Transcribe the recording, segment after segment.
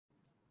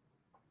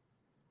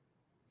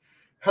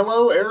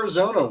Hello,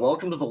 Arizona.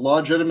 Welcome to the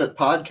Legitimate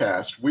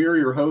Podcast. We are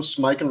your hosts,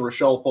 Mike and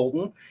Rochelle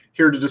Polton,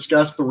 here to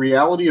discuss the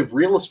reality of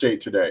real estate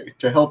today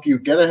to help you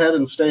get ahead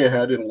and stay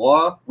ahead in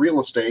law,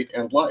 real estate,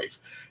 and life.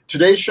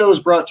 Today's show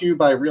is brought to you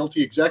by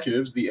Realty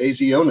Executives, the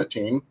AZ Own It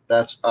team.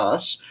 That's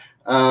us.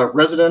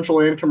 Residential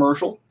and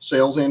commercial,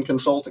 sales and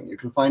consulting. You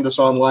can find us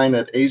online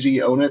at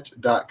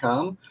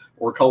azownit.com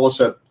or call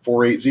us at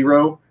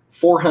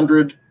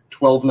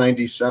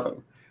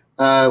 480-400-1297.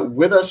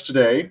 With us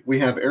today, we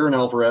have Aaron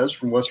Alvarez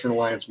from Western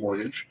Alliance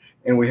Mortgage,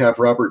 and we have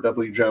Robert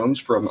W. Jones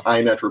from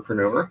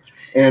iNetrepreneur.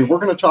 And we're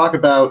going to talk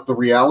about the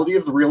reality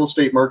of the real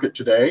estate market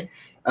today,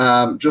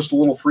 just a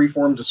little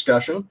free-form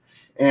discussion.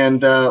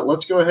 And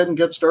let's go ahead and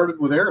get started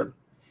with Aaron.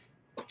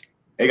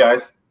 Hey,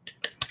 guys.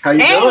 How you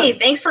doing? Hey,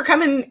 thanks for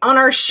coming on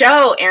our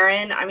show,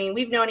 Aaron. I mean,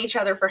 we've known each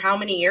other for how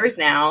many years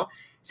now?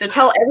 So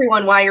tell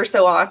everyone why you're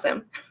so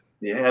awesome.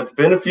 Yeah, it's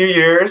been a few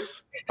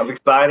years. I'm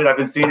excited. I've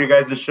been seeing your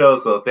guys' show,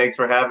 so thanks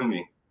for having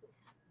me.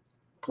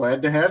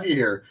 Glad to have you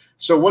here.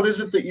 So what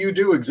is it that you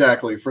do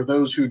exactly for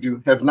those who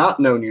have not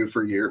known you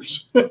for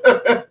years?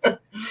 So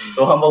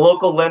I'm a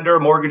local lender,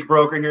 mortgage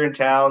broker here in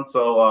town.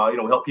 So, we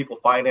help people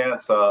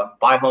finance,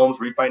 buy homes,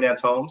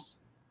 refinance homes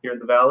here in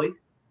the Valley.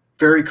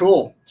 Very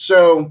cool.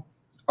 So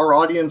our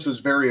audience is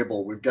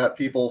variable. We've got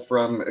people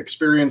from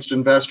experienced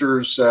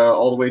investors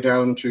all the way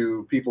down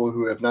to people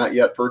who have not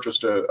yet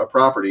purchased a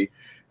property.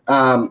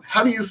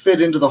 How do you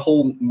fit into the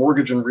whole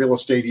mortgage and real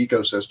estate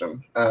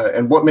ecosystem?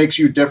 And what makes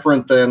you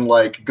different than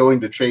like going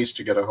to Chase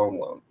to get a home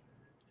loan?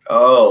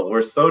 Oh,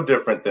 we're so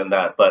different than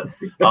that. But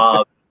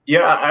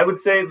yeah, I would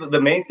say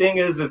the main thing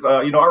is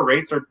our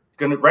rates are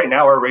right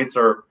now,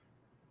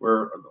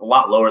 we're a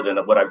lot lower than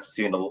what I've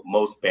seen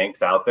most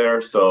banks out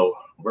there. So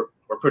we're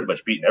pretty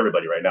much beating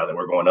everybody right now that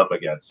we're going up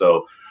against.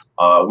 So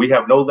we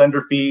have no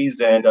lender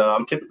fees, and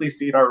I'm typically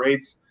seeing our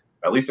rates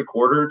at least a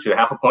quarter to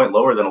half a point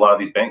lower than a lot of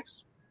these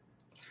banks.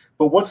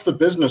 But what's the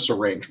business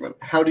arrangement?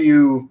 How do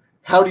you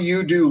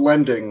do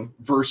lending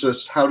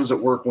versus how does it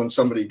work when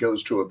somebody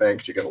goes to a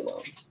bank to get a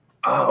loan?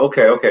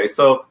 Okay.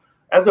 So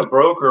as a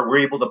broker, we're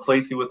able to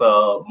place you with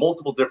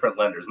multiple different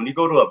lenders. When you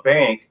go to a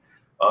bank,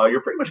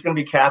 you're pretty much going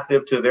to be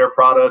captive to their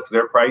products,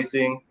 their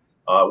pricing.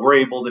 We're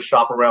able to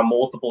shop around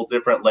multiple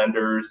different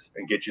lenders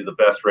and get you the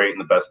best rate and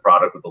the best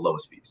product with the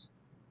lowest fees.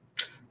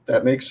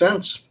 That makes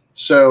sense.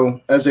 So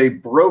as a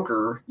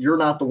broker, you're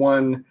not the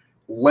one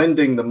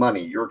lending the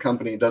money. Your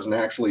company doesn't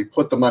actually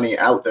put the money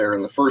out there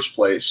in the first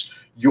place.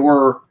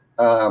 You're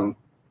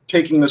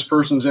taking this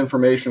person's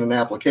information and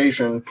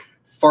application,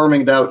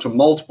 farming it out to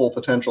multiple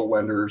potential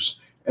lenders,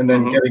 and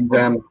then getting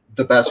them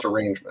the best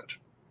arrangement.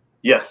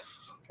 Yes.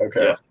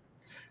 Okay. Yeah.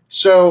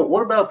 So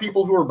what about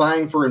people who are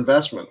buying for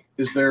investment?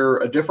 Is there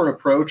a different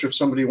approach if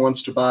somebody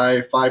wants to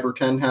buy 5 or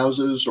 10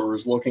 houses or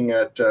is looking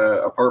at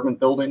apartment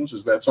buildings?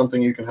 Is that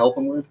something you can help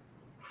them with?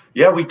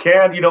 Yeah, we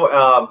can.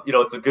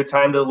 It's a good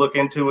time to look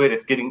into it.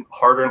 It's getting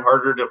harder and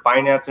harder to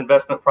finance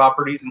investment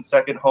properties and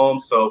second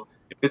homes. So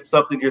if it's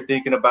something you're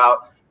thinking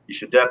about, you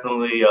should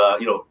definitely,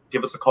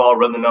 give us a call,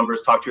 run the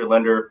numbers, talk to your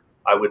lender.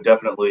 I would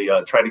definitely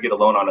try to get a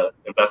loan on an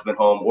investment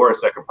home or a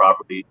second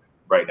property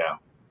right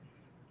now.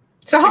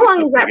 So how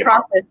long is that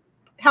process?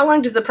 How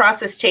long does the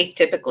process take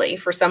typically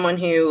for someone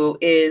who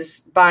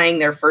is buying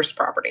their first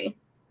property?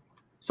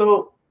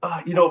 So,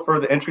 for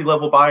the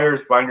entry-level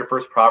buyers buying your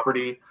first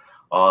property,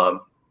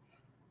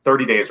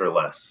 30 days or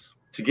less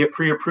to get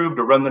pre-approved,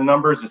 to run the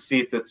numbers to see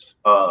if it's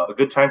a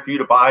good time for you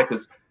to buy,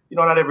 because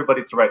not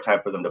everybody, it's the right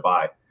time for them to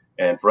buy,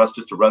 and for us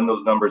just to run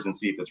those numbers and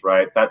see if it's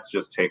right, that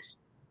just takes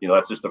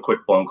that's just a quick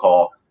phone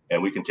call,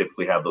 and we can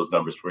typically have those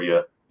numbers for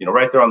you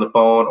right there on the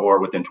phone or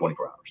within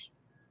 24 hours.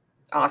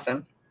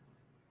 Awesome.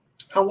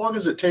 How long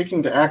is it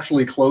taking to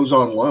actually close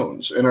on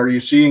loans, and are you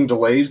seeing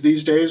delays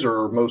these days,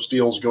 or are most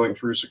deals going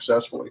through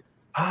successfully?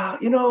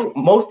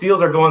 Most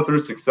deals are going through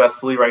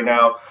successfully right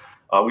now.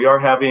 We are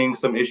having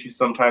some issues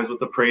sometimes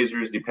with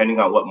appraisers, depending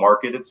on what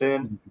market it's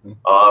in.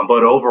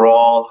 But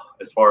overall,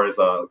 as far as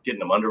getting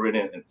them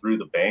underwritten and through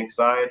the bank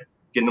side,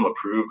 getting them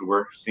approved,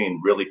 we're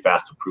seeing really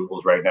fast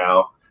approvals right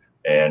now.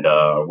 And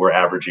we're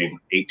averaging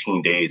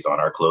 18 days on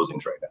our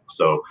closings right now.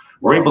 So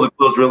we're able to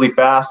close really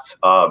fast.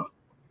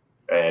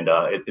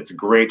 It's a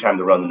great time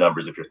to run the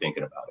numbers if you're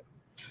thinking about it.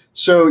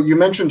 So you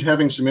mentioned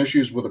having some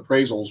issues with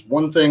appraisals.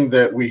 One thing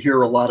that we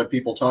hear a lot of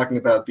people talking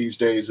about these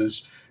days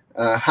is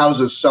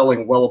houses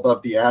selling well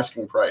above the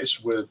asking price,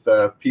 with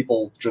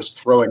people just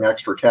throwing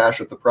extra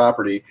cash at the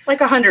property. Like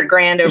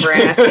 $100,000 over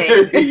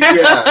asking.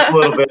 Yeah, a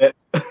little bit.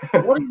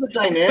 What are the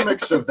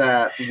dynamics of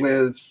that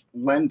with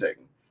lending?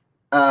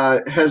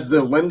 Has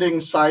the lending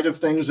side of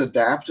things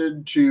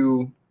adapted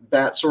to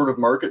that sort of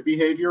market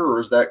behavior, or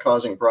is that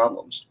causing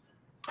problems?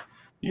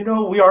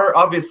 We are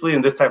obviously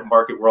in this type of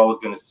market, we're always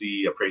going to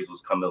see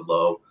appraisals come in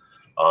low,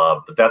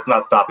 but that's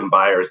not stopping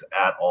buyers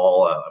at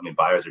all.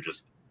 Buyers are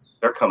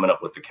they're coming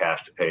up with the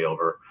cash to pay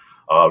over.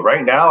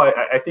 Right now,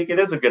 I think it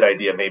is a good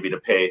idea maybe to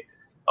pay,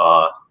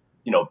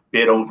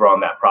 bid over on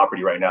that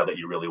property right now that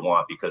you really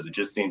want, because it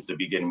just seems to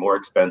be getting more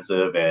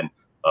expensive. And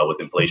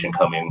with inflation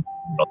coming,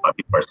 a lot of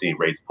people are seeing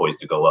rates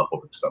poised to go up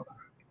over the summer.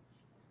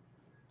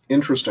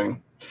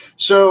 Interesting.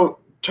 So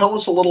tell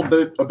us a little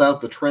bit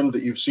about the trend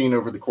that you've seen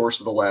over the course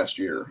of the last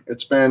year.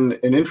 It's been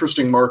an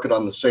interesting market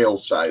on the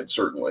sales side,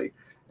 certainly.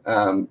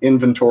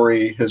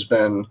 Inventory has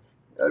been,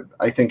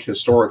 I think,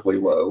 historically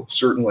low,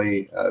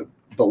 certainly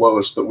the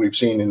lowest that we've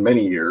seen in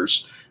many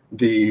years.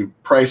 The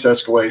price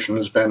escalation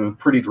has been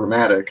pretty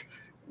dramatic.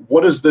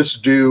 What does this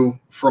do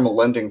from a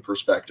lending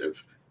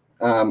perspective?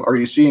 Are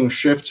you seeing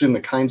shifts in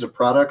the kinds of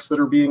products that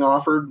are being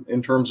offered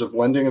in terms of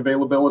lending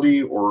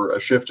availability, or a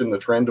shift in the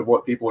trend of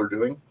what people are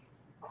doing?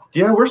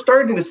 Yeah, we're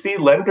starting to see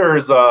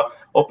lenders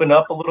open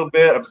up a little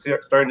bit. I'm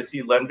starting to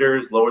see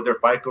lenders lower their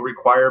FICO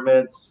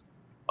requirements.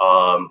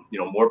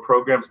 More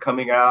programs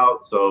coming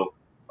out. So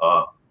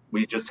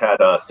we just had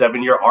a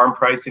 7-year ARM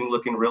pricing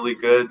looking really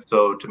good.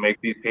 So to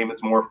make these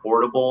payments more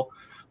affordable.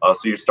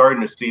 So you're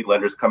starting to see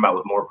lenders come out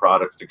with more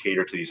products to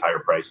cater to these higher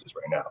prices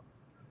right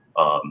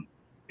now.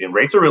 And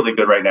rates are really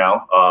good right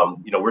now.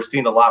 We're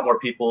seeing a lot more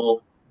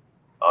people,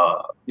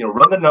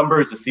 run the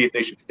numbers to see if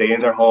they should stay in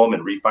their home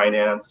and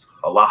refinance.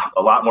 A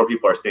lot more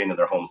people are staying in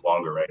their homes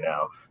longer right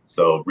now.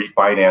 So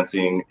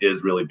refinancing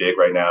is really big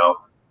right now.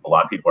 A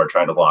lot of people are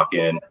trying to lock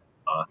in.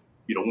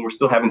 We're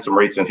still having some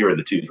rates in here in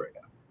the twos right now.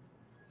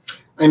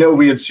 I know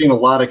we had seen a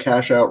lot of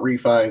cash out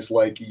refis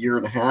like a year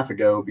and a half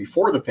ago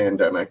before the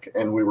pandemic,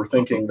 and we were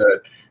thinking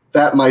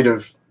that might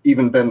have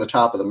even been the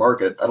top of the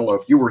market. I don't know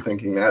if you were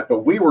thinking that, but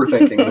we were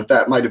thinking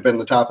that might have been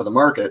the top of the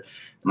market.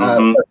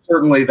 But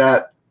certainly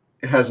that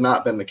has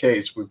not been the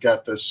case. We've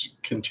got this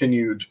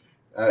continued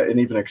and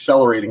even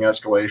accelerating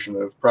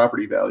escalation of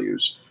property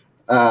values.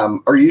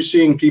 Are you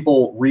seeing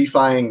people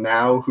refiing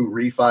now who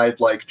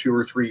refied like 2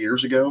 or 3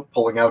 years ago,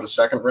 pulling out a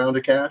second round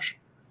of cash?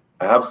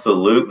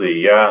 Absolutely.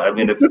 Yeah. I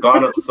mean, it's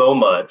gone up so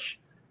much.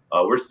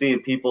 We're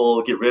seeing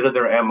people get rid of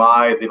their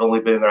MI. They've only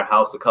been in their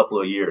house a couple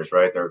of years,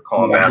 right? They're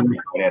calling that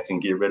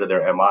refinancing, get rid of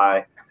their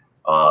MI.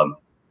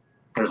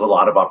 There's a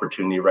lot of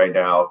opportunity right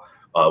now.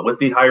 With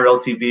the higher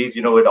LTVs,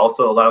 it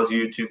also allows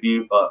you to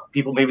be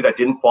people maybe that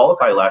didn't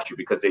qualify last year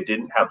because they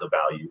didn't have the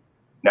value.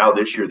 Now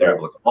this year they're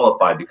able to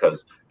qualify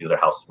because their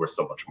house is worth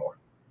so much more.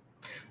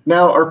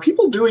 Now, are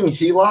people doing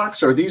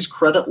HELOCs? Are these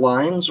credit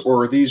lines,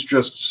 or are these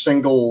just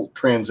single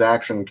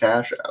transaction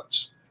cash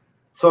outs?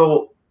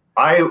 So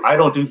I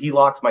don't do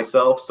HELOCs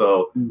myself,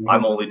 so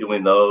I'm only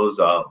doing those.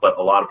 But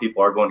a lot of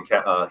people are going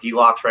to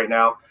HELOCs right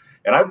now.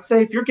 And I would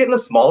say if you're getting a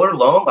smaller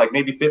loan, like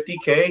maybe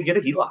 $50K, get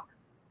a HELOC.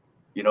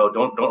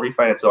 Don't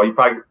refinance. So you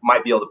probably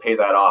might be able to pay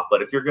that off.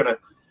 But if you're gonna,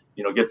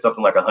 get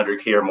something like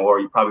 $100K or more,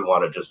 you probably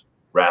want to just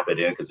wrap it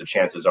in, because the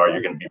chances are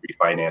you're going to be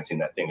refinancing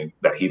that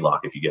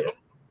HELOC if you get it.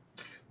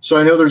 So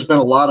I know there's been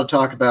a lot of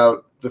talk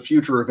about the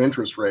future of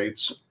interest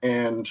rates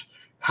and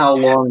how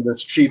long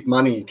this cheap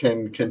money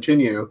can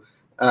continue.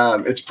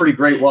 It's pretty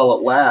great while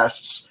it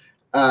lasts.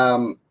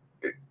 In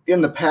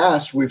the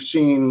past, we've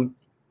seen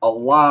a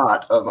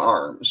lot of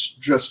ARMs,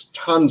 just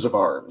tons of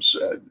ARMs.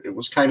 It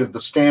was kind of the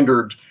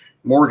standard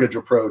mortgage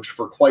approach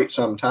for quite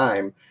some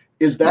time.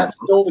 Is that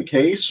still the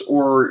case,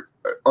 or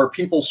are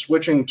people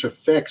switching to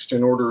fixed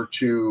in order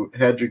to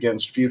hedge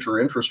against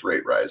future interest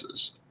rate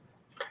rises?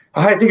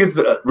 I think it's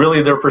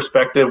really their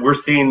perspective. We're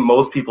seeing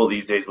most people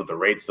these days with the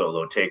rates so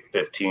low take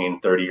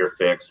 15, 30-year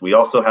fixed. We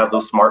also have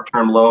those smart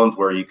term loans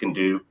where you can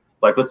do,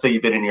 like, let's say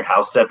you've been in your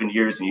house 7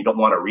 years and you don't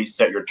want to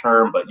reset your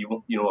term, but you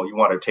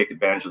want to take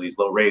advantage of these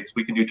low rates.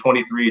 We can do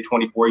 23,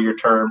 24-year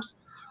terms.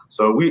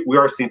 So we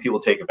are seeing people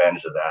take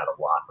advantage of that a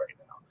lot right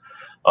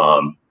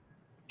now.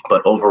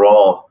 But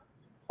overall,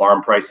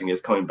 ARM pricing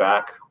is coming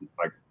back.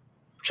 Like,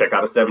 check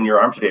out a 7-year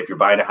ARM today. If you're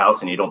buying a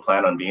house and you don't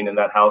plan on being in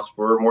that house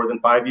for more than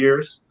 5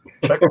 years,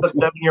 check out a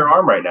 7-year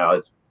ARM right now.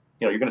 It's,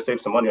 you're going to save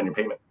some money on your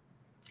payment.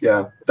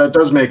 Yeah, that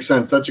does make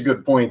sense. That's a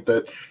good point,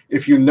 that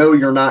if you're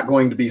not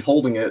going to be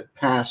holding it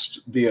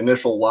past the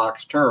initial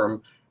locked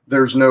term,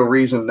 there's no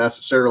reason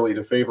necessarily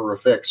to favor a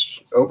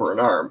fixed over an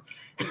ARM.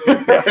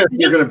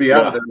 You're going to be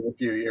out of there in a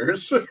few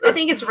years. I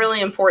think it's really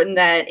important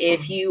that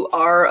if you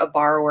are a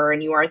borrower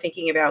and you are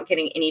thinking about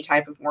getting any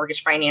type of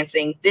mortgage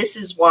financing, this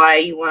is why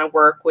you want to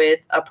work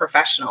with a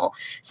professional,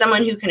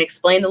 someone who can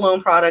explain the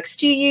loan products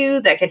to you,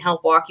 that can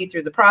help walk you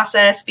through the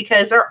process,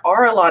 because there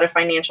are a lot of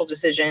financial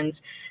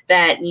decisions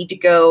that need to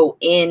go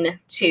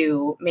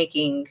into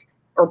making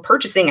or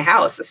purchasing a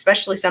house,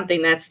 especially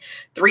something that's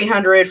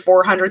 $300,000,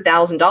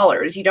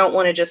 $400,000. You don't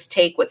want to just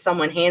take what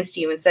someone hands to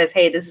you and says,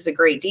 "Hey, this is a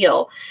great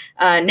deal."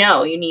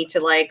 No, you need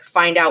to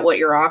find out what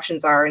your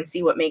options are and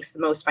see what makes the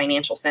most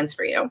financial sense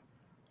for you.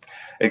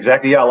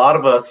 Exactly. Yeah. A lot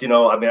of us, I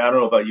don't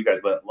know about you guys,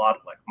 but a lot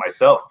of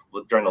myself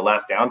during the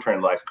last downturn,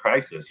 the last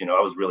crisis, I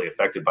was really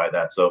affected by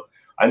that. So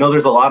I know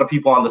there's a lot of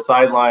people on the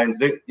sidelines.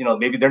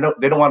 Maybe they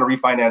don't want to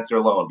refinance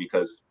their loan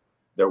because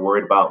they're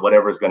worried about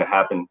whatever is going to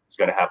happen is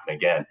going to happen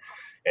again.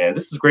 And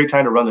this is a great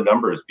time to run the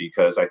numbers,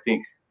 because I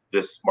think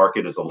this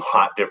market is a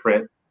lot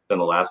different than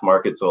the last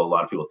market. So a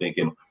lot of people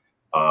thinking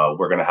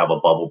we're going to have a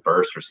bubble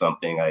burst or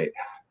something. I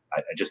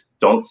just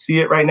don't see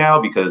it right now,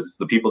 because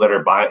the people that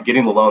are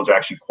getting the loans are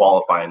actually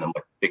qualifying them.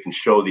 They can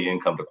show the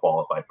income to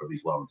qualify for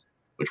these loans,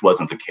 which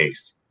wasn't the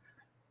case.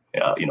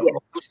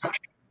 Yes.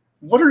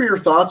 What are your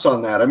thoughts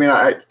on that? I mean,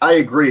 I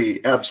agree,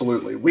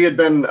 absolutely. We had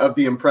been of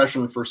the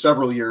impression for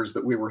several years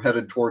that we were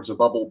headed towards a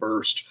bubble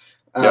burst,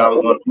 or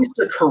at least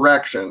a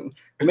correction.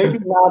 Maybe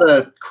not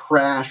a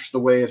crash the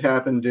way it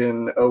happened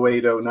in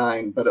 08,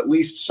 09, but at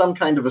least some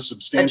kind of a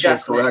substantial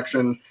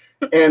correction.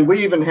 And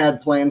we even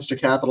had plans to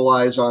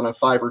capitalize on a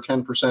 5 or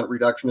 10%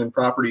 reduction in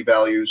property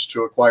values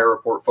to acquire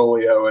a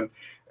portfolio. And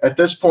at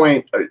this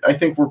point, I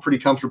think we're pretty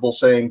comfortable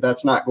saying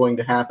that's not going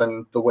to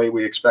happen the way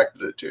we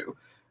expected it to.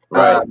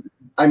 Right.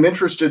 I'm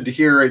interested to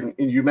hear, and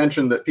you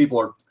mentioned that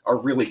people are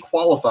really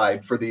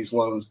qualified for these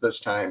loans this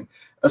time.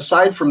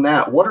 Aside from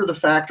that, what are the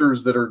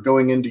factors that are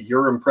going into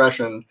your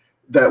impression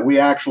that we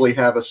actually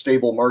have a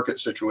stable market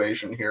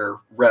situation here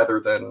rather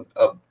than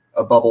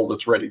a bubble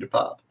that's ready to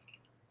pop?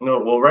 No,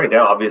 well, right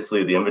now,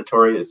 obviously, the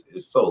inventory is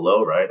so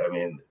low, right? I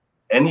mean,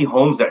 any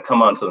homes that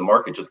come onto the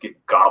market just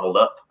get gobbled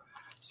up.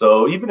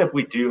 So even if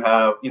we do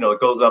have,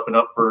 it goes up and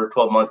up for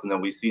 12 months and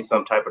then we see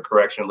some type of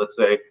correction, let's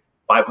say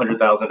 $500,000,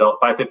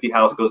 550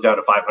 house goes down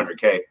to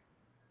 500K.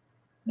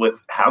 With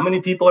how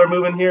many people are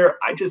moving here,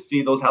 I just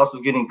see those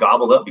houses getting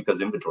gobbled up because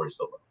inventory is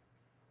so low.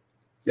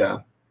 Yeah.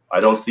 I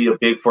don't see a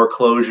big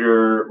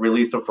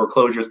release of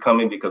foreclosures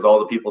coming because all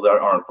the people that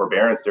are on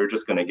forbearance, they're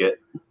just going to get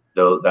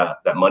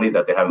that money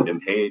that they haven't been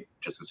paid.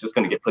 It's just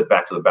going to get put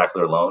back to the back of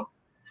their loan.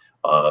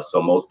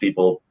 So most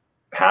people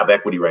have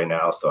equity right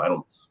now. So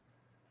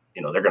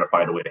they're going to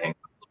find a way to hang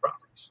on those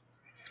properties.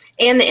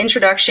 And the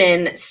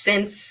introduction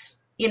since,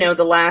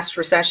 the last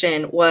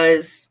recession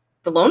was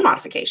the loan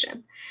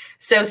modification.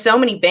 So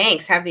many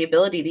banks have the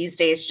ability these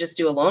days to just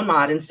do a loan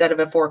mod instead of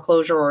a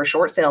foreclosure or a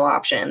short sale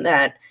option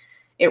that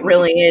it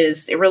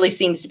really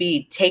seems to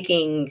be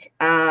taking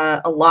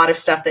a lot of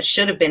stuff that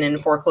should have been in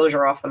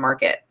foreclosure off the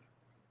market.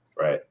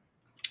 Right.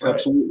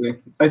 Absolutely.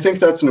 I think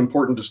that's an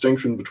important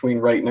distinction between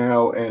right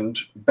now and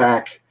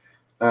back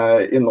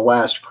in the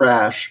last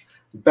crash.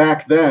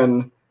 Back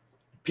then,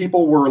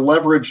 people were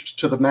leveraged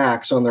to the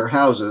max on their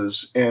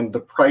houses, and the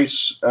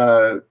price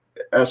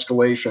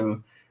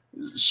escalation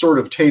sort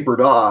of tapered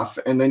off,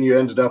 and then you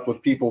ended up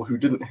with people who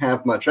didn't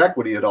have much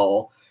equity at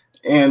all,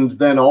 and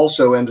then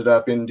also ended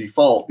up in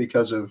default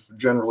because of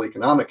general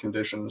economic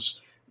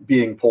conditions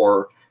being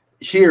poor.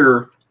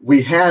 Here,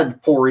 we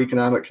had poor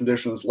economic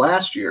conditions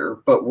last year,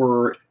 but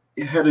we're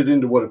headed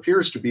into what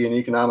appears to be an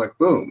economic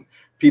boom.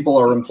 People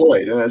are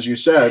employed, and as you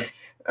said,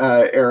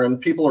 Aaron,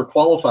 people are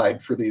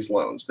qualified for these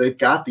loans. They've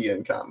got the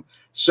income.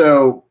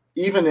 So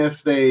even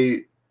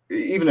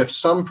if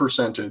some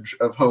percentage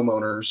of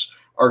homeowners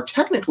are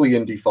technically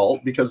in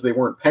default because they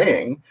weren't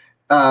paying,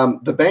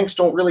 the banks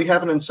don't really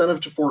have an incentive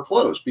to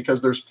foreclose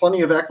because there's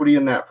plenty of equity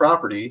in that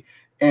property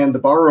and the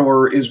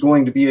borrower is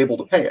going to be able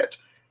to pay it.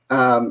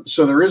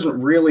 So there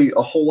isn't really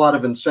a whole lot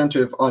of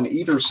incentive on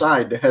either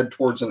side to head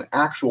towards an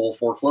actual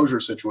foreclosure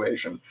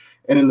situation.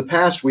 And in the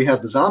past, we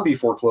had the zombie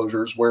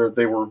foreclosures where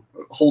they were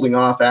holding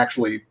off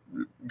actually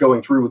going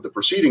through with the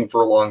proceeding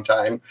for a long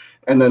time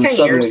and then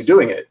suddenly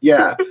doing it.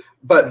 Yeah.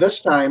 But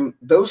this time,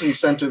 those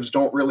incentives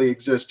don't really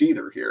exist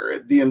either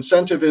here. The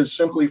incentive is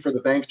simply for the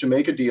bank to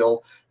make a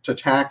deal to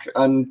tack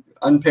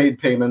unpaid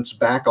payments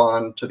back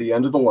on to the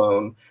end of the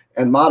loan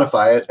and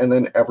modify it, and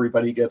then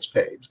everybody gets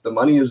paid. The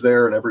money is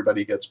there and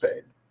everybody gets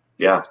paid.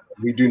 Yeah.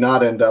 We do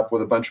not end up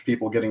with a bunch of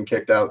people getting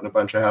kicked out and a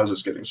bunch of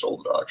houses getting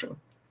sold at auction.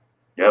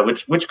 Yeah,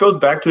 which goes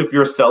back to if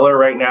you're a seller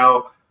right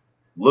now,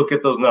 look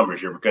at those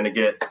numbers. You're going to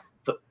get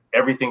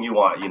everything you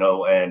want,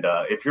 and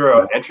if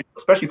you're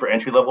especially for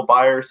entry-level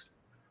buyers,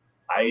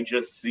 I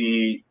just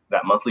see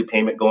that monthly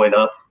payment going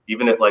up.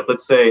 Even if,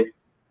 let's say,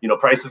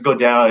 prices go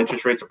down,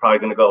 interest rates are probably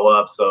going to go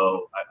up.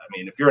 So, I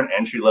mean, if you're an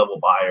entry-level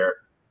buyer,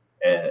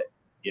 and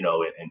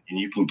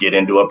you can get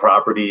into a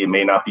property, it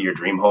may not be your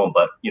dream home,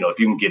 but if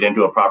you can get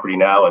into a property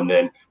now and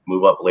then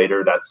move up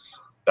later,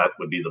 that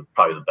would be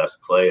probably the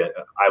best play,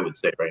 I would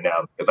say right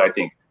now, because I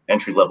think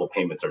entry level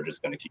payments are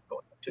just going to keep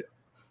going up too.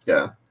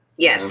 Yeah.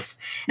 Yes.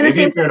 Yeah.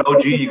 Maybe if you're an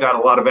OG, you got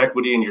a lot of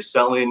equity and you're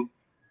selling,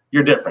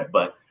 you're different,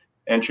 but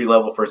entry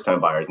level first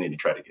time buyers need to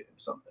try to get into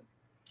something.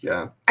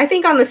 Yeah. I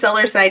think on the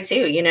seller side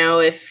too,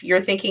 if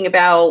you're thinking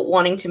about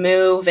wanting to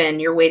move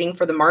and you're waiting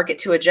for the market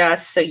to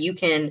adjust so you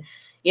can,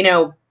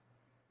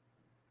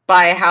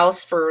 buy a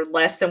house for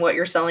less than what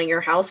you're selling your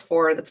house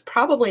for, that's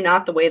probably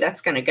not the way that's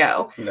going to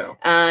go. No.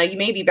 You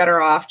may be better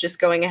off just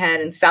going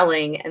ahead and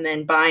selling and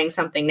then buying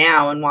something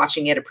now and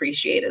watching it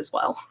appreciate as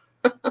well.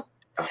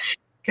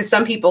 Because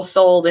some people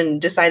sold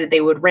and decided they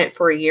would rent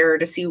for a year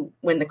to see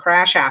when the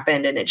crash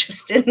happened, and it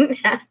just didn't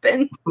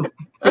happen.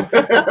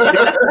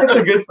 It's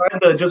a good time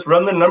to just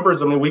run the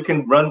numbers. I mean, we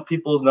can run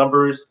people's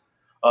numbers,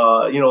 a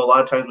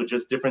lot of times with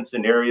just different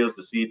scenarios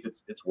to see if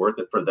it's worth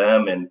it for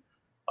them. And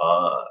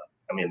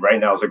right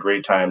now is a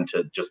great time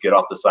to just get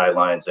off the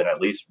sidelines and at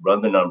least run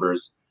the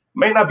numbers. It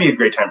may not be a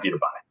great time for you to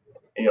buy.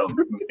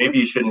 Maybe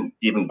you shouldn't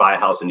even buy a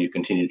house and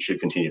should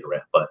continue to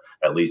rent, but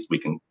at least we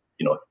can,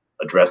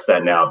 address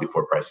that now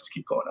before prices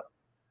keep going up.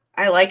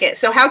 I like it.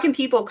 So how can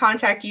people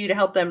contact you to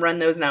help them run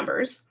those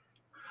numbers?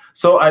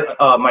 So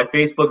my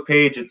Facebook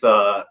page, it's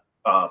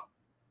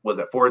was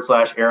it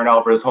 / Aaron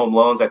Alvarez Home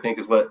Loans, I think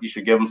is what you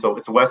should give them. So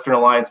it's Western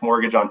Alliance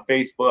Mortgage on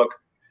Facebook.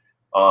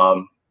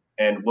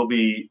 And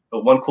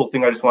one cool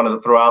thing I just wanted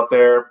to throw out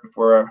there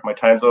before my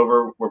time's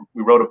over,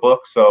 we wrote a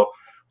book. So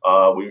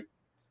we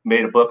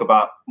made a book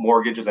about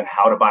mortgages and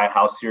how to buy a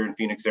house here in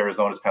Phoenix,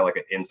 Arizona. It's kind of like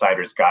an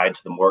insider's guide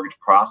to the mortgage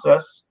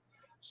process.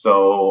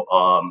 So,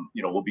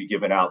 we'll be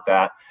giving out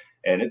that.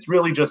 And it's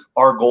really just,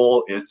 our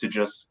goal is to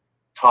just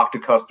talk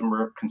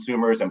to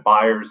consumers and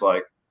buyers,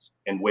 like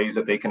in ways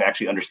that they can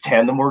actually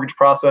understand the mortgage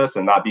process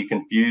and not be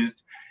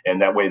confused.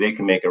 And that way they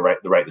can make the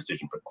right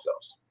decision for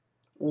themselves.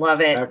 Love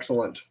it.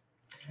 Excellent.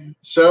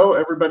 So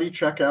everybody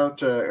check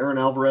out Aaron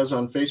Alvarez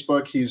on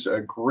Facebook. He's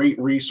a great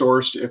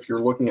resource if you're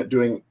looking at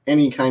doing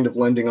any kind of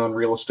lending on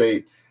real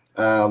estate.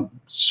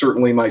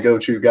 Certainly my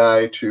go-to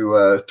guy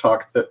to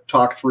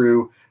talk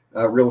through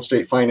real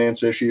estate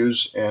finance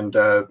issues, and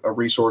a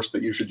resource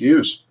that you should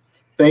use.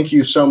 Thank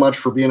you so much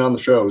for being on the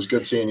show. It was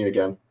good seeing you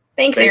again.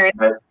 Thanks, Aaron.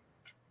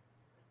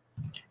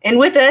 And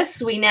with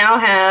us, we now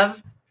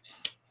have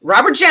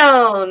Robert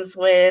Jones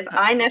with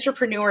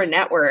iNetrepreneur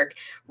Network.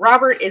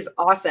 Robert is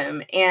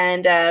awesome.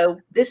 And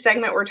this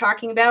segment, we're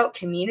talking about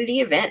community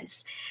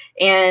events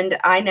and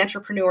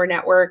iNetrepreneur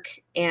Network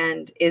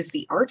and is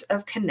the art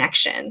of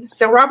connection.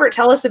 So Robert,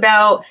 tell us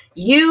about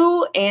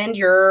you and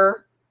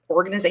your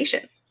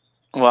organization.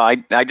 Well,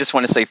 I just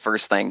want to say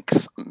first,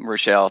 thanks,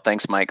 Rochelle.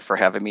 Thanks, Mike, for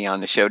having me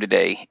on the show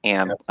today.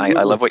 And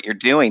I love what you're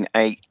doing.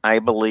 I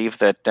believe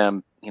that,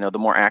 the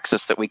more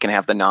access that we can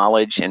have the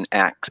knowledge and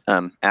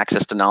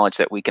access to knowledge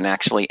that we can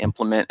actually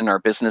implement in our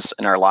business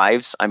and our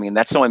lives. I mean,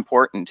 that's so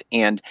important.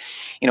 And,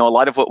 a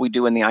lot of what we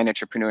do in the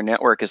iNetrepreneur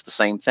Network is the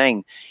same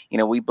thing.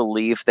 We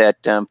believe that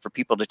for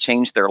people to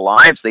change their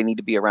lives, they need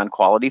to be around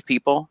quality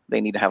people.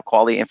 They need to have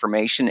quality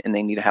information, and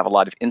they need to have a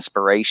lot of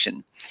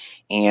inspiration.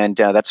 And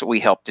that's what we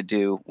help to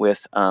do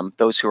with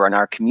those who are in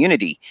our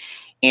community.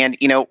 And,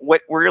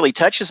 what really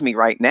touches me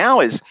right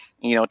now is,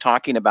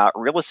 talking about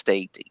real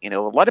estate. A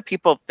lot of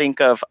people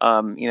think of,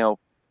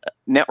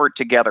 Network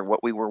Together,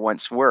 what we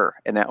once were.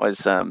 And that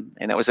was a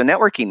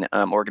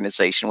networking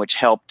organization, which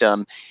helped,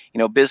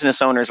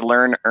 business owners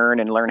learn, earn,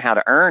 and learn how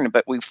to earn.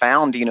 But we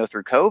found,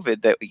 through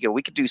COVID that,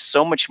 we could do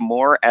so much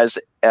more as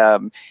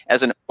an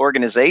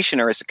organization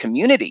or as a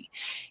community.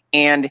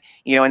 And,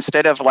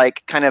 instead of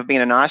like kind of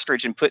being an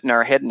ostrich and putting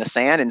our head in the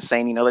sand and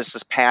saying, let's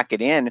just pack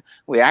it in,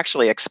 we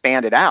actually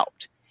expanded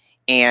out.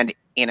 And,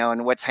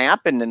 and what's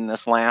happened in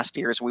this last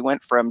year is we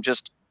went from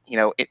just,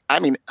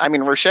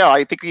 Rochelle,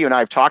 I think you and I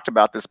have talked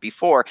about this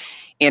before.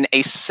 In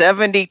a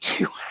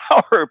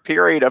 72-hour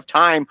period of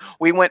time,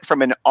 we went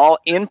from an all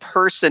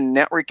in-person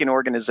networking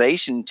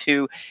organization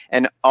to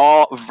an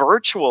all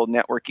virtual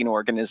networking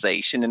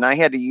organization. And I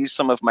had to use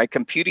some of my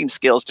computing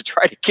skills to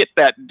try to get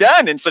that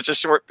done in such a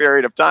short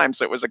period of time.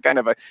 So it was a kind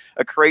of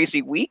a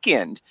crazy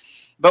weekend.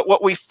 But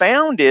what we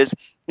found is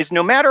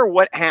no matter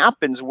what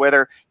happens,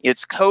 whether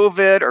it's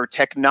COVID or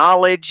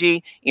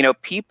technology,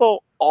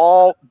 people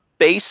all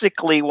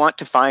basically want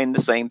to find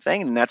the same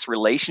thing, and that's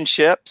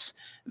relationships.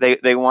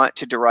 They want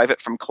to derive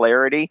it from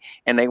clarity,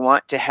 and they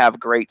want to have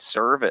great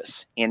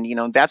service. And,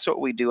 that's what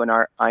we do in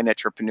our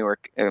iNetrepreneur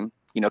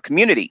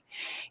community.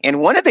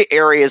 And one of the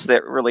areas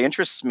that really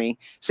interests me,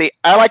 see,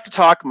 I like to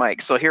talk,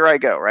 Mike, so here I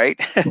go, right?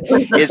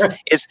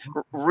 is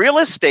real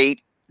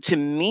estate. To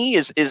me,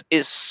 is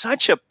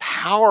such a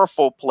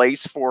powerful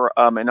place for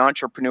an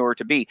entrepreneur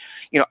to be.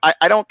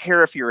 I don't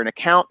care if you're an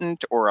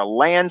accountant or a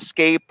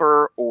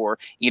landscaper or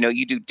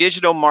you do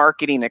digital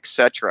marketing,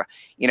 etc.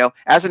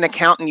 As an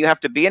accountant, you have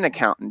to be an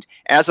accountant.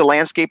 As a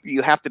landscaper,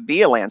 you have to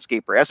be a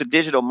landscaper. As a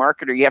digital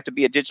marketer, you have to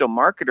be a digital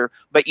marketer.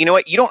 But you know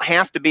what? You don't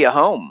have to be a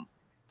home.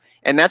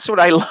 And that's what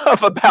I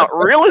love about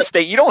real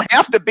estate. You don't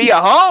have to be a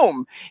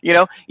home.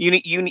 You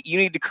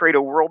need to create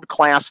a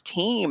world-class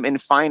team and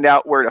find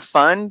out where to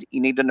fund. You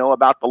need to know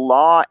about the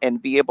law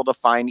and be able to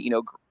find,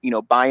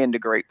 buy into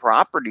great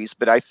properties.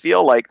 But I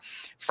feel like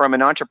from an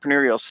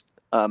entrepreneurial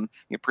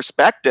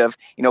perspective,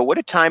 what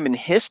a time in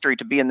history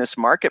to be in this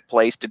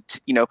marketplace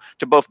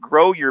to both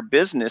grow your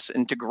business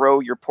and to grow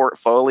your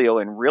portfolio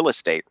in real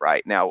estate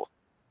right now.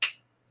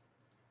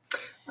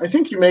 I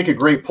think you make a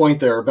great point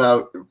there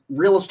about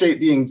real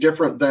estate being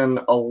different than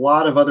a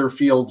lot of other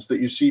fields that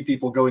you see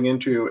people going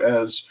into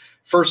as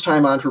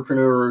first-time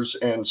entrepreneurs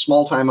and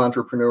small-time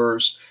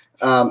entrepreneurs.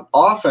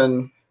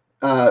 Often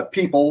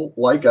people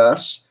like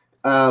us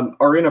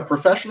are in a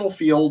professional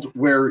field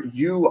where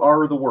you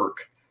are the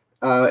work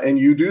and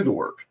you do the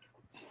work.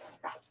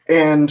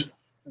 And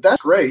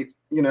that's great.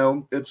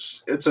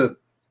 It's a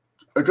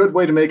good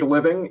way to make a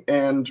living,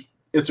 and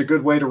it's a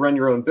good way to run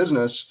your own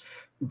business.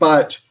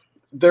 But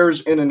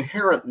there's an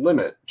inherent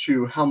limit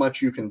to how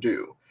much you can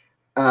do.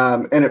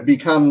 And it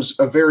becomes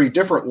a very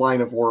different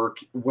line of work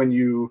when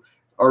you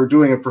are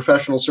doing a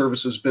professional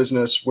services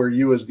business where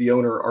you as the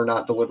owner are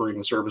not delivering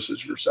the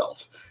services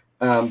yourself.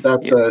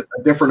 That's a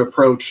different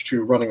approach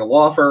to running a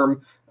law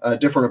firm, a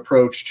different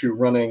approach to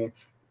running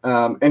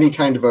any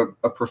kind of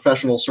a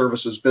professional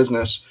services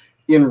business.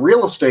 In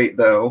real estate,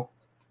 though,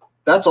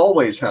 that's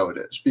always how it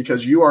is,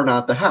 because you are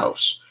not the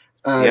house.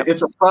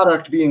 It's a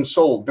product being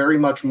sold, very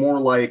much more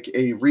like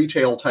a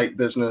retail type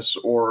business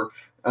or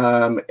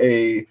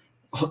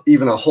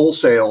even a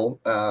wholesale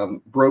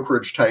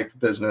brokerage type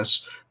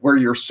business where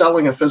you're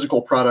selling a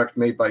physical product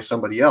made by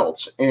somebody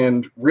else.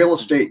 And real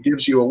estate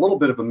gives you a little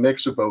bit of a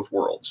mix of both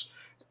worlds.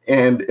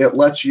 And it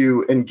lets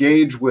you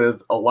engage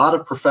with a lot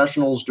of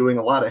professionals doing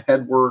a lot of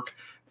head work,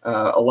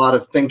 a lot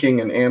of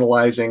thinking and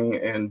analyzing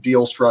and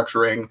deal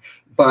structuring,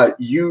 but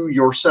you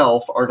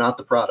yourself are not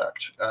the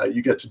product.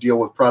 You get to deal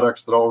with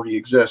products that already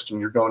exist, and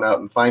you're going out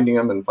and finding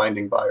them and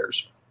finding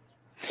buyers.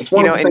 It's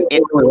one of the things I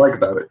really like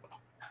about it.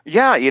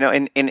 Yeah,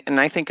 and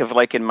I think of,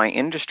 like, in my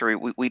industry,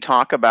 we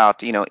talk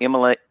about,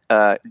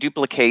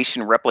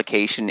 duplication,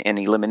 replication, and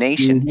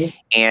elimination.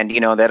 Mm-hmm.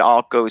 And, that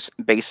all goes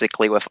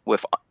basically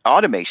with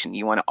automation.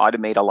 You want to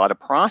automate a lot of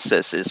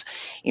processes,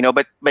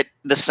 but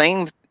the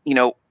same,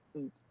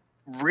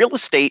 real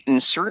estate in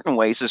certain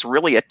ways is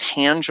really a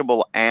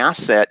tangible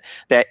asset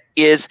that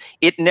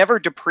it never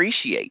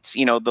depreciates.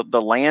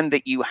 The land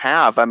that you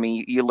have, I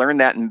mean, you learn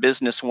that in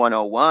Business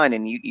 101,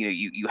 and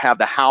you have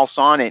the house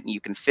on it, and you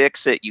can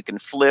fix it, you can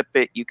flip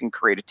it, you can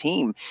create a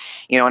team.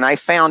 And I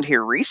found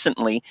here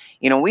recently,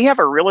 we have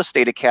a real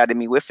estate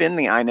academy within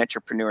the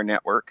iNetrepreneur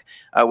Network.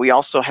 We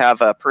also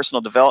have a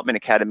personal development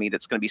academy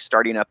that's going to be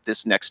starting up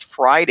this next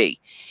Friday.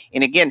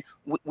 And again,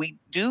 we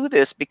do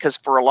this because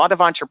for a lot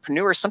of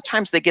entrepreneurs,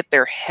 sometimes they get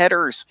their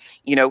headers,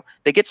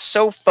 they get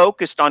so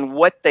focused on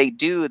what they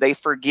do, they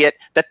forget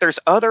that there's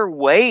other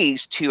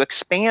ways to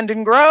expand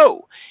and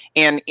grow.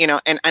 And,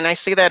 and I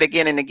say that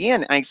again and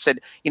again. I said,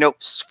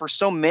 for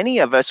so many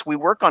of us, we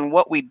work on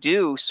what we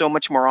do so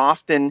much more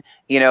often,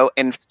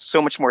 and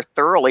so much more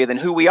thoroughly than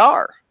who we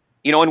are.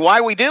 And why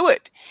we do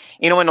it.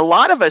 And a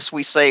lot of us,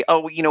 we say,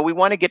 we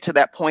want to get to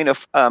that point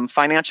of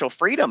financial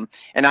freedom.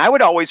 And I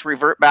would always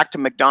revert back to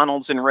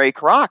McDonald's and Ray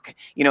Kroc.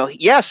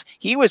 Yes,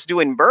 he was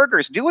doing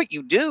burgers. Do what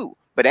you do,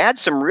 but add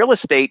some real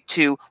estate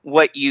to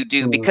what you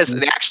do, because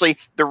actually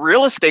the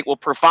real estate will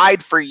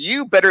provide for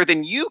you better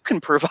than you can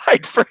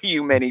provide for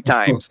you many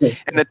times.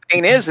 And the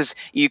thing is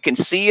you can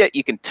see it,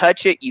 you can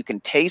touch it, you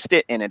can taste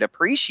it, and it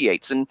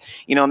appreciates. And,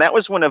 that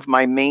was one of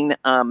my main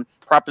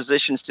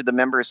propositions to the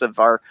members of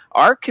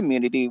our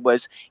community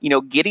was,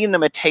 getting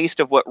them a taste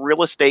of what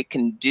real estate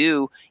can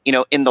do,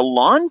 in the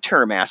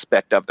long-term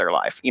aspect of their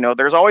life.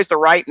 There's always the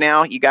right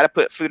now, you got to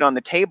put food on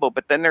the table,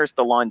 but then there's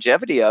the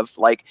longevity of,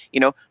 like,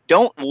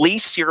 don't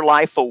lease your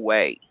life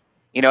away.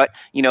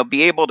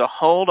 Be able to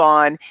hold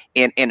on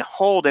and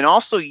hold, and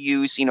also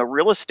use,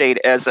 real estate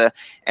as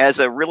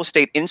a real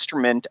estate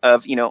instrument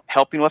of,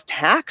 helping with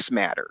tax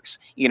matters,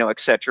 et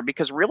cetera,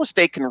 because real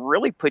estate can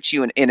really put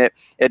you in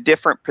a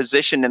different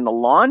position in the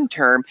long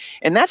term.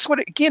 And that's what,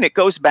 again, it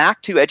goes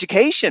back to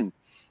education.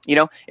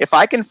 If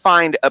I can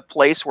find a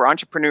place where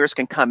entrepreneurs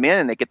can come in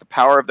and they get the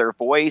power of their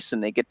voice,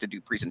 and they get to do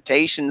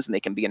presentations, and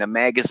they can be in a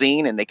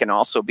magazine, and they can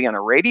also be on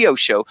a radio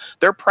show,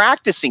 they're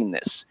practicing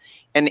this.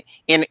 And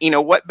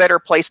what better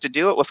place to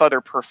do it with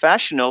other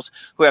professionals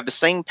who have the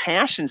same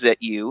passions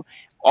that you,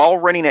 all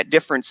running at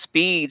different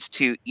speeds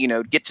to,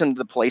 get to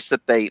the place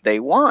that they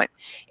want.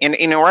 And,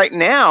 right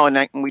now,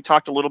 and we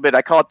talked a little bit,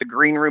 I call it the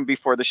green room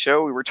before the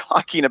show. We were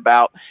talking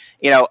about,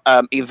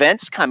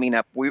 events coming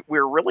up.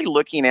 We're really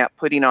looking at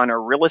putting on a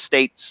real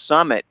estate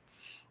summit,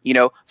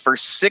 for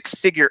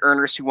 6-figure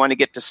earners who want to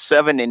get to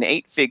 7 and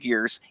 8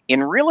 figures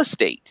in real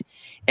estate.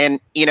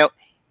 And,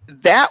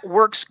 that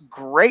works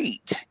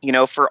great,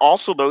 for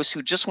also those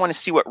who just want to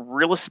see what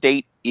real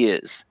estate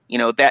is,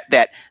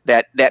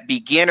 that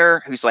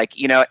beginner who's like,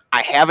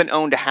 I haven't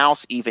owned a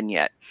house even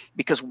yet.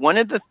 Because one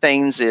of the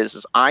things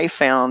is I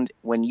found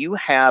when you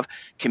have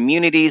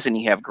communities and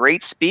you have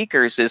great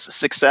speakers, is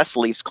success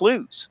leaves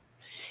clues,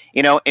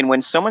 and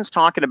when someone's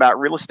talking about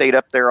real estate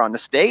up there on the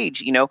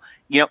stage,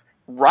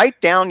 write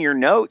down your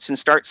notes and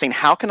start saying,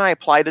 how can I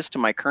apply this to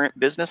my current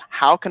business?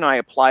 How can I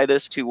apply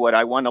this to what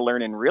I want to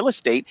learn in real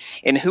estate?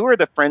 And who are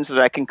the friends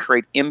that I can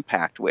create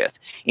impact with?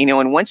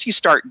 And once you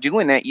start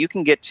doing that, you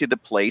can get to the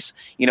place,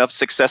 of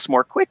success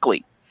more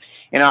quickly.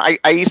 And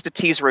I used to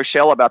tease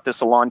Rochelle about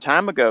this a long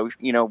time ago,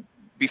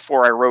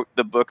 before I wrote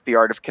the book, The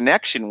Art of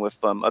Connection, with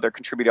other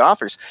contributing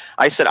authors.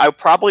 I said, I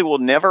probably will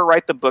never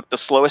write the book, The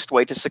Slowest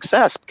Way to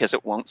Success, because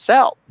it won't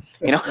sell.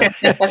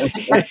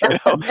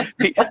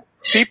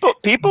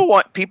 People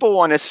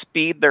want to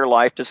speed their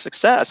life to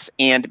success.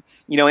 And,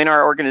 in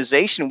our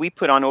organization, we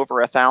put on over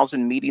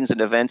 1,000 meetings and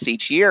events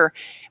each year.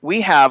 We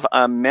have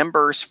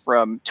members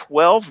from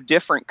 12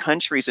 different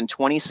countries in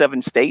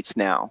 27 states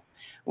now.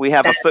 We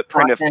have a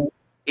footprint of,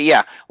 we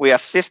have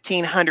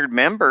 1,500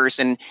 members.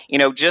 And,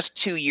 just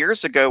 2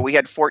 years ago, we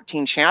had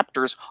 14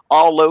 chapters,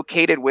 all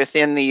located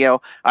within the,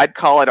 I'd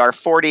call it our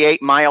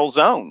 48-mile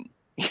zone.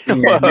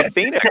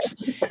 Phoenix.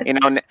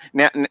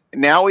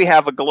 Now we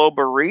have a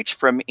global reach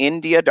from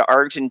India to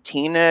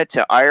Argentina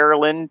to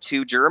Ireland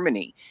to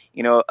Germany,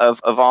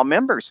 of all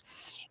members.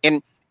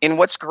 And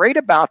what's great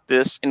about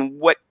this, and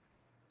what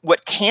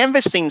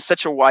canvassing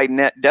such a wide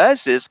net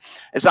does is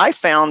I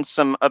found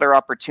some other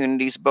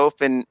opportunities,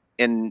 both in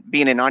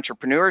being in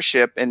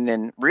entrepreneurship and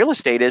in real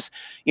estate, is,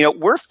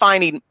 we're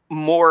finding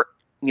more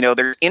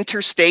there's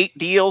interstate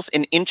deals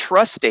and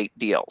intrastate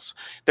deals.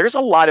 There's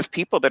a lot of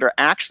people that are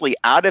actually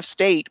out of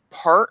state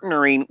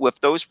partnering with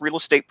those real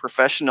estate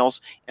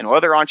professionals and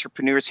other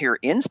entrepreneurs here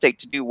in state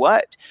to do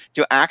what?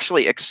 To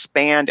actually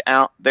expand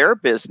out their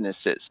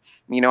businesses.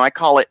 I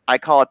call it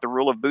the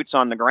rule of boots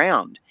on the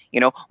ground.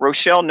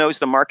 Rochelle knows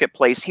the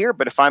marketplace here,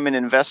 but if I'm an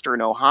investor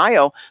in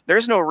Ohio,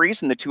 there's no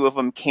reason the two of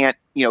them can't,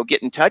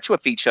 get in touch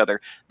with each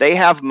other. They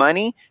have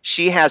money.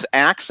 She has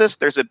access.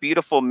 There's a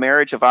beautiful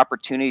marriage of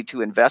opportunity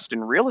to invest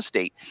in real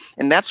estate.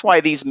 And that's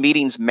why these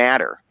meetings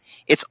matter.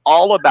 It's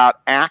all about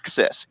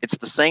access. It's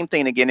the same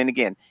thing again and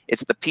again.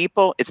 It's the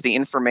people, it's the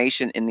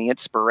information and the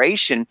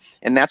inspiration.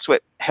 And that's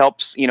what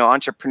helps,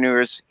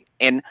 entrepreneurs,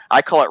 and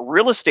I call it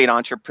real estate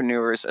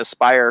entrepreneurs,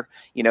 aspire,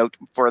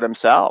 for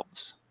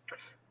themselves.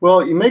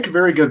 Well, you make a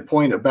very good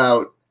point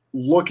about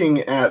looking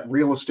at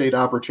real estate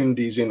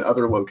opportunities in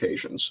other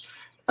locations.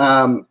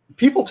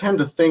 People tend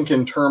to think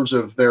in terms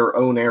of their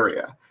own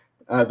area.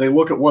 They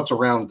look at what's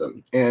around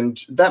them. And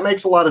that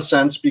makes a lot of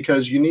sense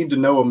because you need to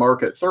know a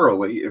market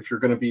thoroughly if you're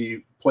going to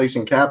be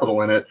placing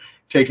capital in it,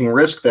 taking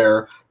risk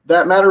there.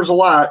 That matters a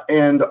lot.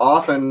 And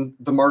often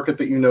the market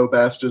that you know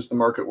best is the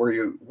market where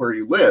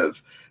you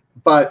live.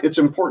 But it's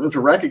important to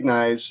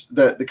recognize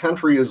that the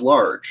country is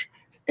large,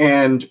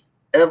 and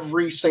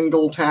every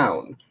single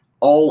town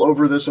all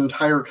over this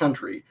entire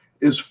country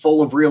is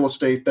full of real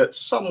estate that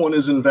someone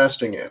is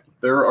investing in.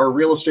 There are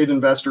real estate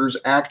investors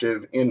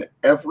active in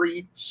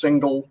every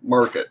single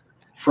market,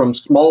 from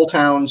small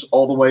towns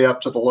all the way up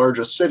to the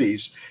largest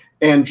cities.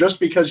 And just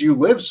because you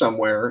live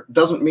somewhere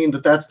doesn't mean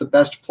that that's the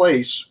best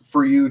place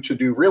for you to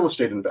do real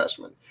estate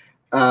investment.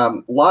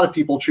 A lot of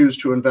people choose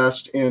to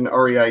invest in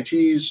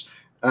REITs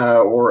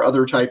or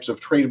other types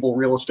of tradable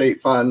real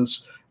estate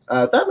funds.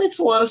 That makes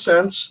a lot of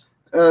sense.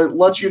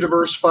 Lets you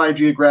diversify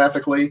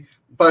geographically.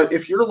 But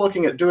if you're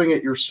looking at doing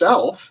it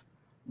yourself,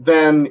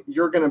 then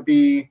you're going to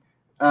be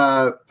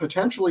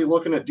potentially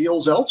looking at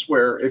deals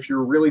elsewhere if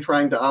you're really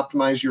trying to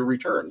optimize your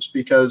returns.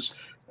 Because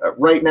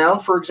right now,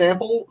 for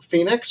example,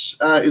 Phoenix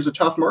is a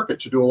tough market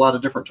to do a lot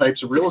of different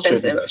types of real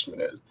estate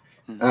investment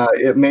in.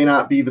 It may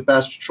not be the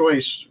best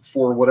choice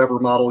for whatever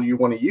model you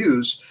want to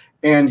use.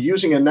 And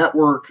using a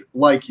network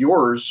like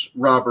yours,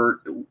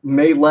 Robert,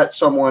 may let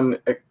someone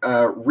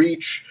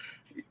reach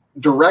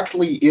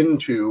directly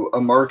into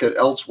a market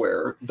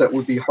elsewhere that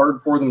would be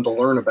hard for them to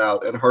learn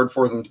about and hard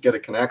for them to get a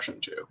connection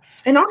to.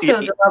 And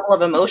also the level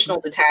of emotional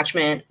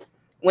detachment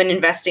when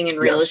investing in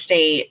real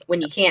estate,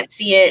 when you can't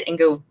see it and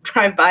go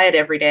drive by it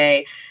every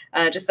day,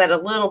 just that a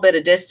little bit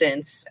of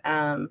distance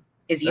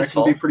is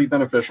useful. That can be pretty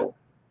beneficial.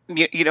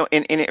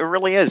 And it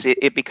really is.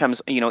 It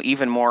becomes,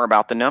 even more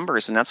about the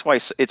numbers. And that's why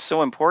it's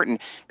so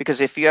important,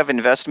 because if you have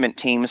investment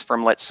teams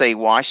from, let's say,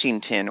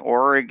 Washington,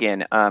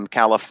 Oregon,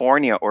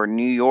 California, or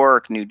New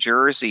York, New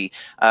Jersey,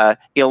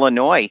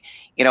 Illinois,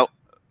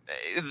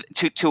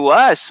 to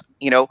us,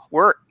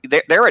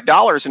 they're at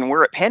dollars and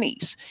we're at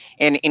pennies.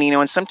 And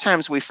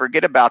sometimes we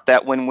forget about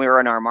that when we're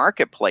in our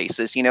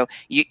marketplaces.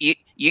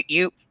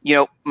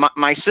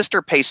 My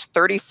sister pays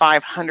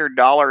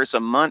 $3,500 a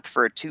month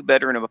for a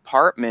 2-bedroom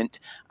apartment,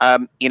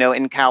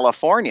 in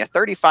California.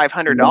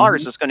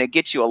 $3,500 is going to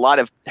get you a lot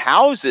of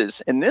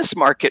houses in this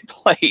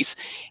marketplace.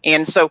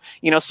 And so,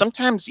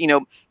 sometimes,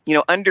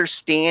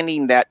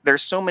 understanding that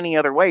there's so many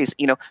other ways,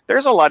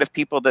 there's a lot of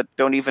people that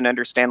don't even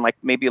understand, like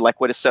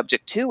what a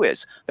subject to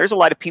is. There's a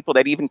lot of people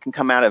that even can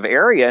come out of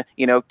area,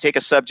 take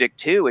a subject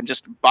to and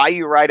just buy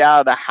you right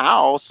out of the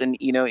house. And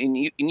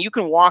you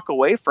can walk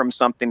away from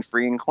something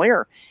free and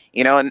clear.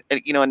 And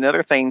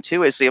another thing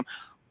too is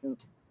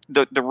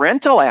the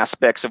rental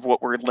aspects of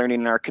what we're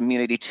learning in our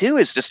community too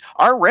is just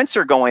our rents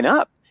are going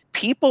up.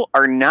 People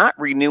are not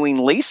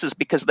renewing leases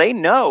because they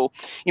know,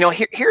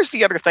 here's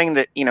the other thing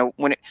that,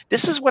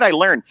 this is what I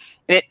learned.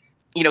 And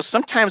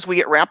sometimes we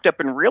get wrapped up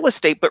in real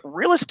estate, but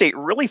real estate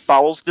really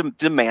follows the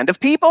demand of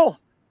people.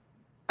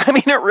 I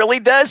mean, it really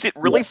does. It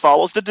really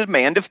follows the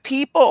demand of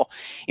people,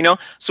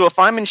 so if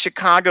I'm in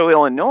Chicago,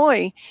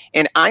 Illinois,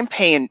 and I'm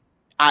paying,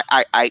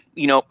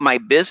 my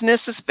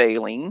business is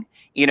failing,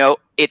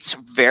 it's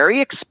very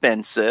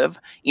expensive,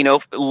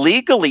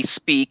 legally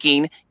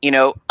speaking,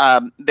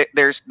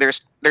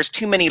 there's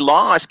too many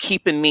laws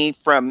keeping me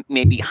from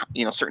maybe,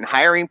 certain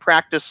hiring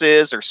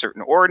practices or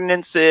certain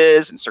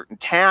ordinances and certain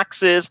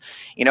taxes.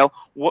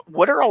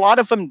 What are a lot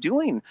of them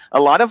doing? A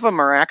lot of them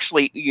are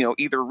actually,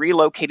 either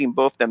relocating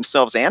both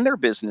themselves and their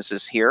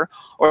businesses here,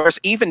 or there's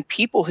even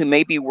people who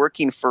may be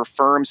working for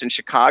firms in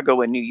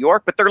Chicago and New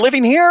York, but they're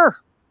living here.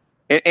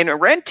 And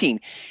renting,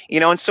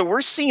 and so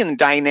we're seeing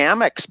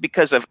dynamics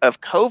because of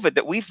COVID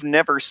that we've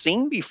never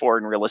seen before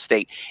in real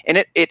estate,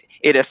 and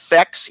it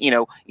affects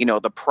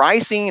the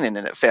pricing, and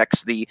it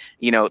affects the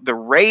the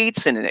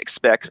rates, and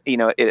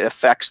it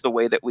affects the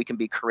way that we can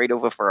be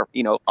creative with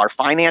our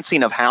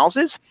financing of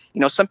houses.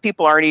 Some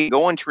people aren't even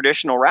going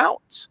traditional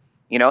routes.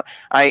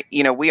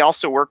 We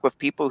also work with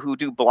people who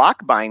do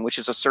block buying, which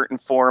is a certain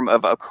form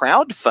of a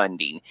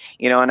crowdfunding.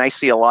 And I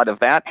see a lot of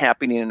that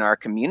happening in our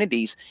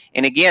communities,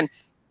 and again,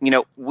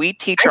 we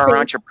teach our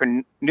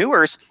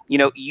entrepreneurs,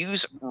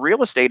 use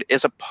real estate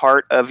as a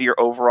part of your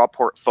overall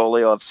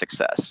portfolio of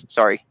success.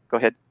 Sorry, go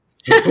ahead.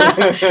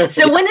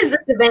 So when is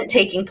this event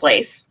taking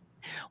place?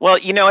 Well,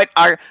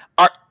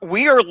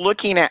 we are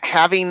looking at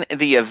having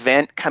the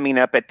event coming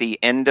up at the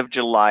end of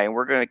July, and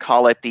we're going to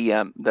call it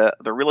the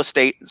Real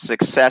Estate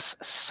Success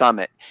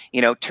Summit.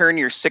 Turn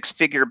your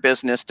six-figure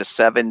business to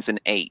sevens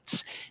and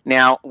eights.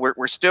 Now,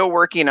 we're still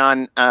working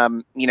on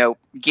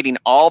getting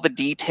all the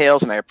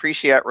details, and I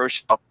appreciate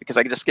Rochelle because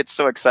I just get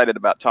so excited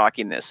about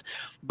talking this.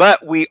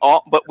 But we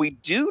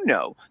do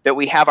know that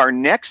we have our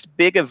next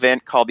big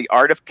event called the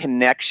Art of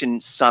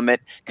Connection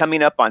Summit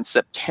coming up on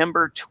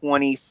September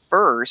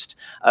 21st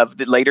of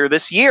later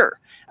this year.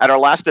 At our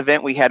last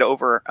event, we had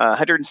over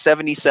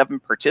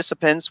 177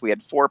 participants. We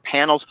had 4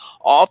 panels,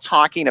 all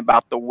talking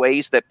about the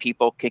ways that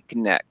people can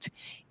connect.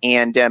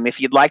 And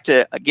if you'd like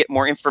to get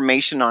more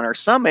information on our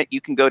summit,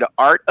 you can go to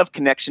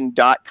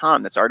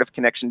artofconnection.com. That's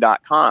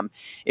artofconnection.com.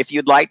 If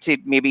you'd like to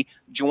maybe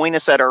join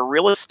us at our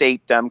real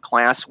estate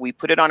class, we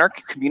put it on our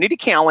community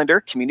calendar,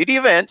 community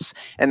events,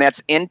 and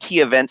that's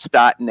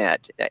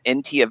ntevents.net,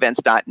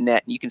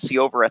 ntevents.net. You can see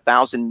over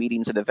 1,000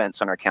 meetings and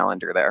events on our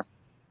calendar there.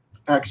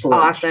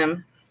 Excellent.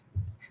 Awesome.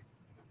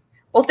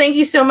 Well, thank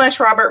you so much,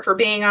 Robert, for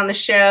being on the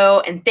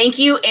show. And thank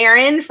you,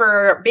 Aaron,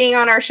 for being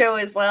on our show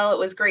as well. It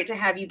was great to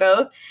have you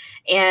both.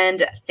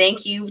 And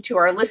thank you to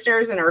our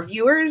listeners and our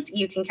viewers.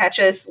 You can catch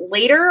us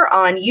later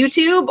on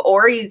YouTube,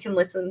 or you can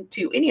listen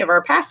to any of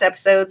our past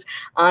episodes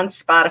on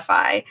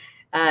Spotify.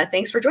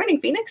 Thanks for joining,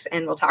 Phoenix,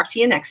 and we'll talk to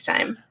you next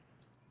time.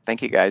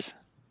 Thank you, guys.